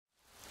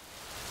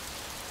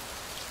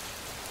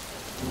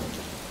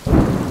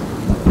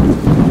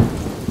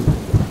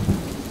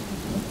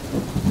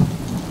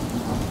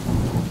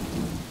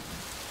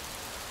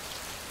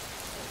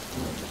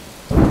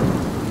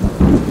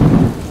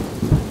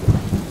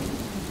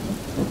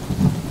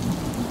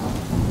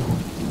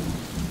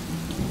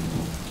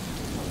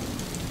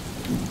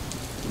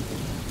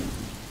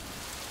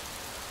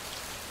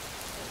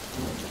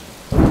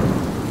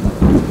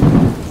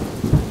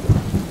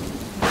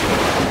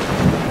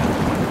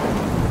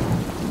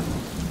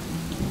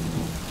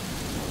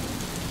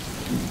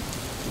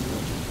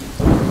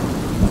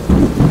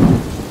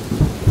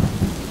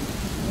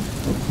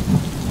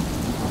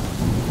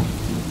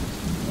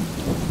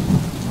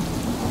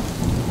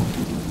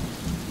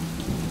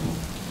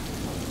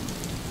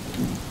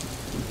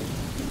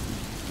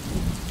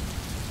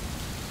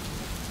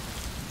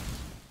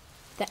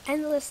The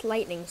endless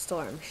lightning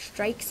storm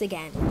strikes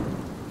again.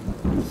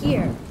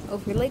 Here,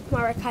 over Lake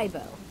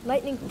Maracaibo,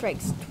 lightning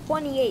strikes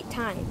 28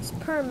 times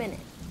per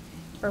minute,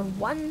 or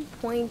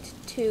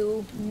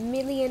 1.2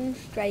 million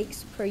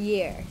strikes per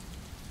year.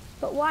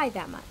 But why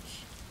that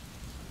much?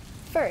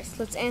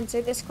 First, let's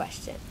answer this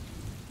question.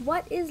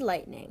 What is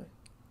lightning?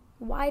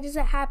 Why does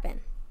it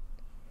happen?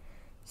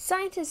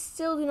 Scientists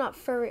still do not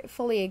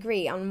fully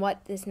agree on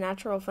what this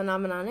natural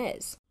phenomenon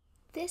is.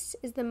 This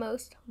is the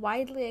most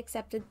widely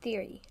accepted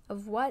theory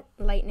of what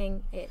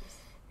lightning is.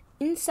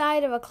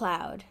 Inside of a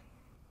cloud,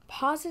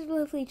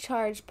 positively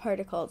charged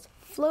particles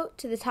float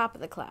to the top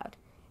of the cloud,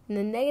 and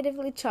the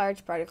negatively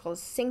charged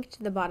particles sink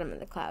to the bottom of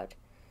the cloud.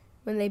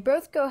 When they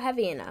both go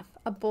heavy enough,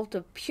 a bolt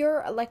of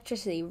pure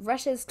electricity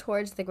rushes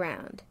towards the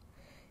ground.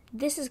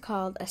 This is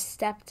called a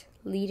stepped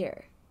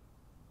leader.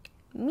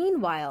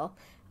 Meanwhile,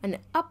 an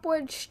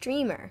upward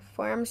streamer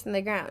forms from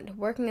the ground,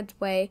 working its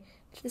way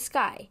to the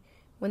sky.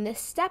 When the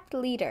stepped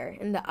leader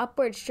and the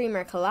upward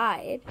streamer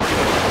collide,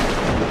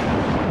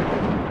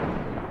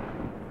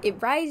 it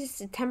rises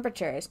to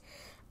temperatures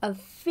of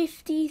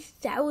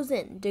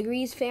 50,000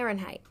 degrees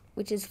Fahrenheit,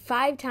 which is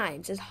 5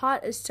 times as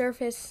hot as the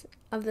surface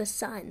of the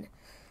sun.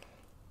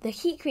 The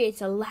heat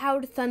creates a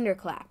loud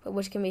thunderclap,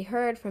 which can be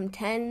heard from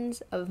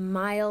tens of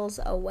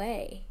miles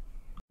away.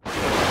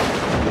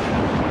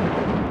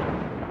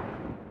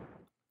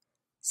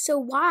 So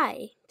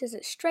why does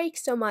it strike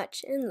so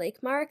much in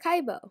Lake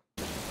Maracaibo?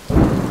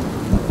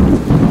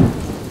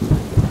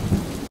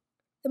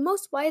 The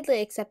most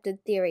widely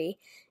accepted theory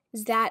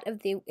is that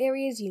of the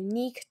area's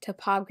unique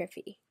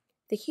topography.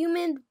 The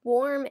humid,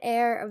 warm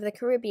air of the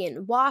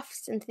Caribbean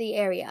wafts into the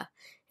area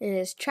and it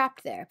is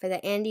trapped there by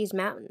the Andes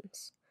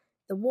Mountains.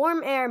 The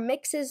warm air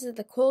mixes with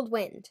the cold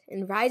wind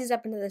and rises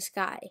up into the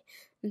sky,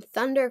 and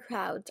thunder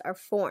clouds are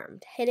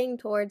formed, heading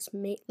towards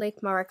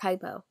Lake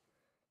Maracaibo.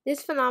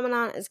 This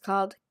phenomenon is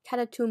called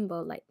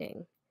Catatumbo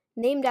Lightning,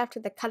 named after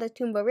the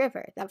Catatumbo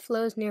River that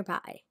flows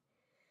nearby.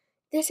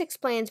 This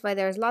explains why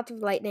there is lots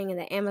of lightning in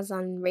the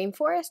Amazon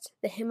rainforest,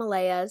 the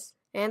Himalayas,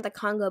 and the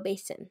Congo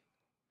Basin.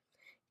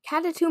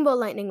 Catatumbo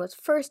lightning was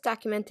first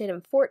documented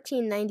in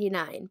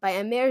 1499 by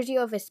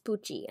Amerigo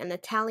Vespucci, an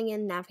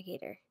Italian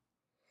navigator.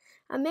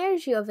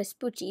 Amerigo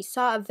Vespucci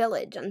saw a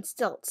village on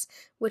stilts,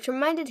 which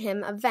reminded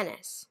him of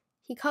Venice.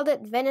 He called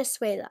it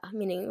Venezuela,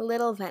 meaning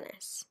Little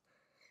Venice.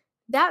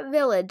 That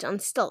village on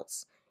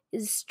stilts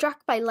is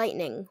struck by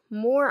lightning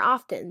more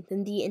often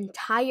than the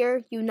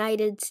entire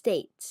United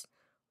States.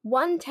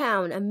 One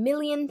town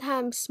 1,000,000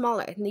 times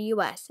smaller than the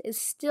U.S.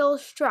 is still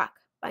struck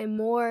by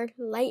more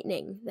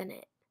lightning than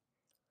it.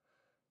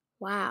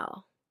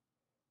 Wow.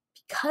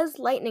 Because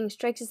lightning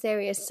strikes this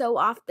area so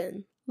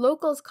often,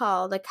 locals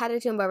call the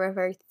Catatumbo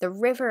River the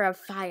River of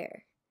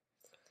Fire.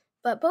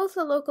 But both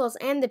the locals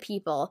and the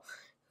people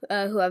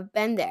who have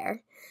been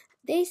there,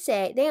 they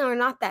say they are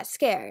not that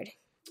scared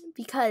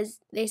because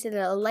they say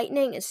that the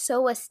lightning is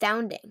so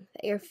astounding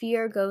that your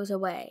fear goes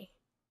away.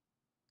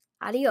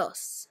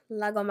 Adios,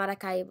 Lago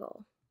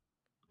Maracaibo.